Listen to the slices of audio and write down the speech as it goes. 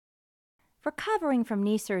Recovering from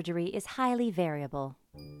knee surgery is highly variable.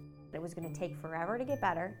 It was going to take forever to get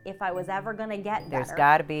better if I was ever going to get better. There's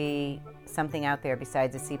got to be something out there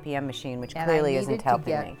besides a CPM machine, which clearly isn't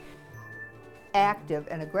helping me. Active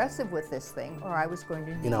and aggressive with this thing, or I was going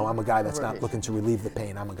to need I'm a guy that's revision. not looking to relieve the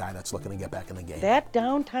pain. I'm a guy that's looking to get back in the game. That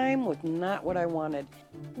downtime was not what I wanted.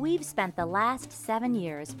 We've spent the last 7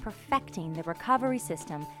 years perfecting the recovery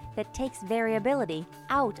system that takes variability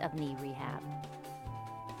out of knee rehab,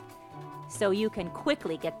 so you can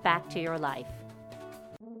quickly get back to your life.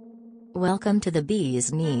 Welcome to The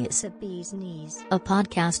Bee's Knees. The Bee's Knees. A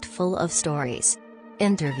podcast full of stories,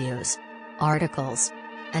 interviews, articles,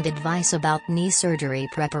 and advice about knee surgery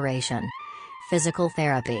preparation, physical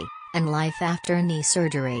therapy, and life after knee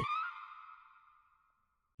surgery.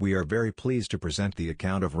 We are very pleased to present the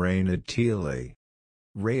account of Ray Nadtili.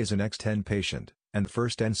 Ray is an X10 patient, and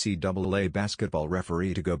first NCAA basketball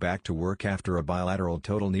referee to go back to work after a bilateral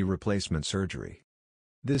total knee replacement surgery.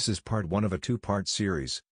 This is part 1 of a 2-part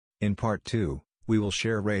series. In part 2, we will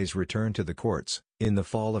share Ray's return to the courts, in the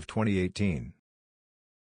fall of 2018.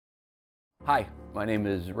 Hi, my name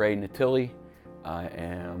is Ray Nadtili. I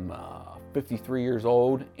am 53 years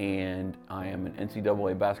old and I am an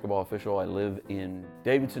NCAA basketball official. I live in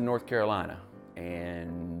Davidson, North Carolina.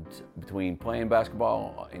 And between playing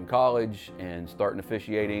basketball in college and starting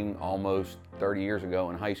officiating almost 30 years ago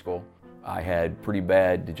in high school, I had pretty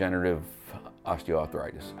bad degenerative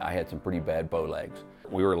osteoarthritis. I had some pretty bad bow legs.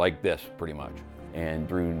 We were like this pretty much. And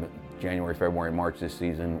through January, February, and March this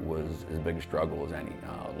season was as big a struggle as any,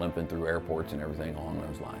 limping through airports and everything along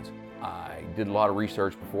those lines. I did a lot of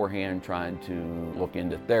research beforehand trying to look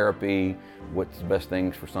into therapy, what's the best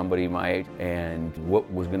things for somebody my age, and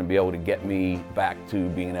what was going to be able to get me back to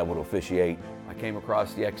being able to officiate. I came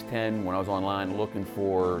across the X10 when I was online looking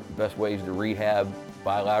for best ways to rehab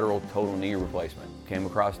bilateral total knee replacement. Came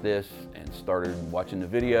across this and started watching the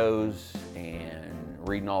videos and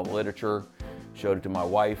reading all the literature. Showed it to my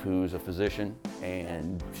wife, who's a physician,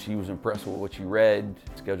 and she was impressed with what she read.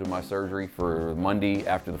 Scheduled my surgery for Monday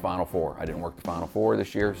after the Final Four. I didn't work the Final Four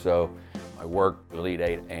this year, so I worked the Elite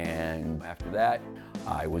Eight, and after that,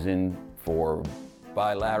 I was in for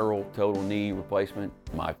bilateral total knee replacement.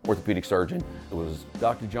 My orthopedic surgeon was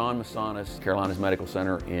Dr. John Massanas, Carolinas Medical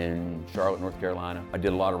Center in Charlotte, North Carolina. I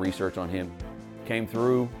did a lot of research on him. Came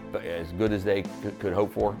through as good as they could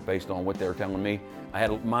hope for based on what they were telling me. I had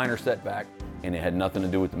a minor setback, and it had nothing to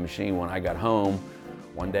do with the machine. When I got home,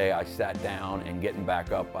 one day I sat down and getting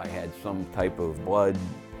back up, I had some type of blood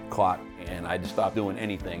clot, and I just stopped doing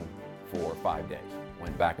anything for 5 days.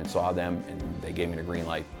 Went back and saw them, and they gave me the green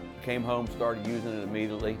light. Came home, started using it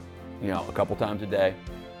immediately, a couple times a day.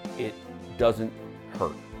 It doesn't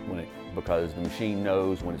hurt because the machine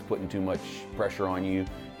knows when it's putting too much pressure on you,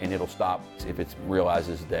 and it'll stop if it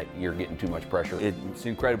realizes that you're getting too much pressure. It's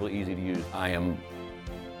incredibly easy to use. I am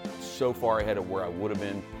so far ahead of where I would have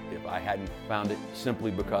been if I hadn't found it, simply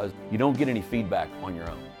because you don't get any feedback on your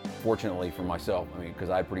own. Fortunately for myself, because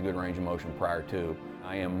I had pretty good range of motion prior to.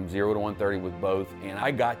 I am 0 to 130 with both, and I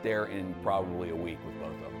got there in probably a week with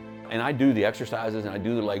both of them. And I do the exercises and I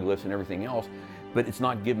do the leg lifts and everything else, but it's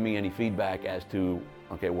not giving me any feedback as to,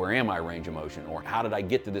 okay, where am I range of motion, or how did I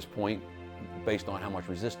get to this point based on how much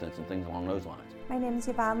resistance and things along those lines. My name is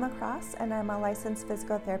Yvonne Lacrosse, and I'm a licensed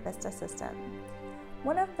physical therapist assistant.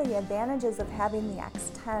 One of the advantages of having the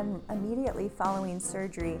X10 immediately following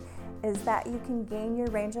surgery is that you can gain your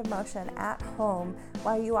range of motion at home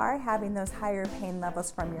while you are having those higher pain levels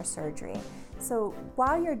from your surgery. So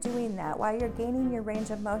while you're doing that, while you're gaining your range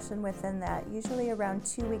of motion within that, usually around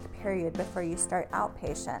 2-week period before you start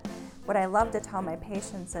outpatient, what I love to tell my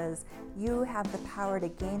patients is you have the power to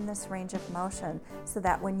gain this range of motion so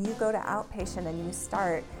that when you go to outpatient and you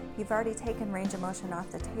start, you've already taken range of motion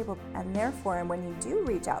off the table, and therefore when you do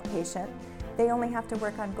reach outpatient, they only have to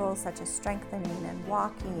work on goals such as strengthening and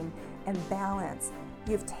walking and balance.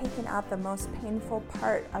 You've taken out the most painful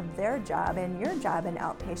part of their job and your job in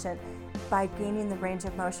outpatient by gaining the range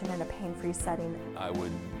of motion in a pain-free setting. I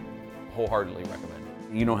would wholeheartedly recommend it.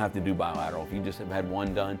 You don't have to do bilateral. If you just have had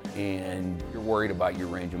one done and you're worried about your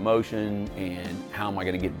range of motion and how am I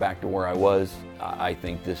going to get back to where I was, I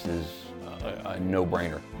think this is a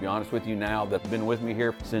no-brainer. To be honest with you, now that I've been with me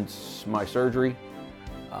here since my surgery,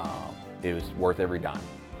 it was worth every dime.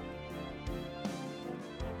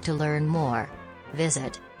 To learn more,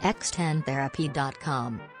 visit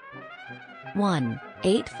x10therapy.com.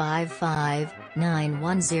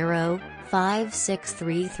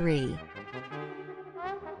 1-855-910-5633.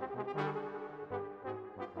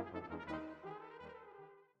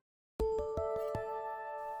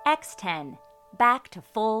 X10, back to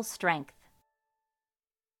full strength.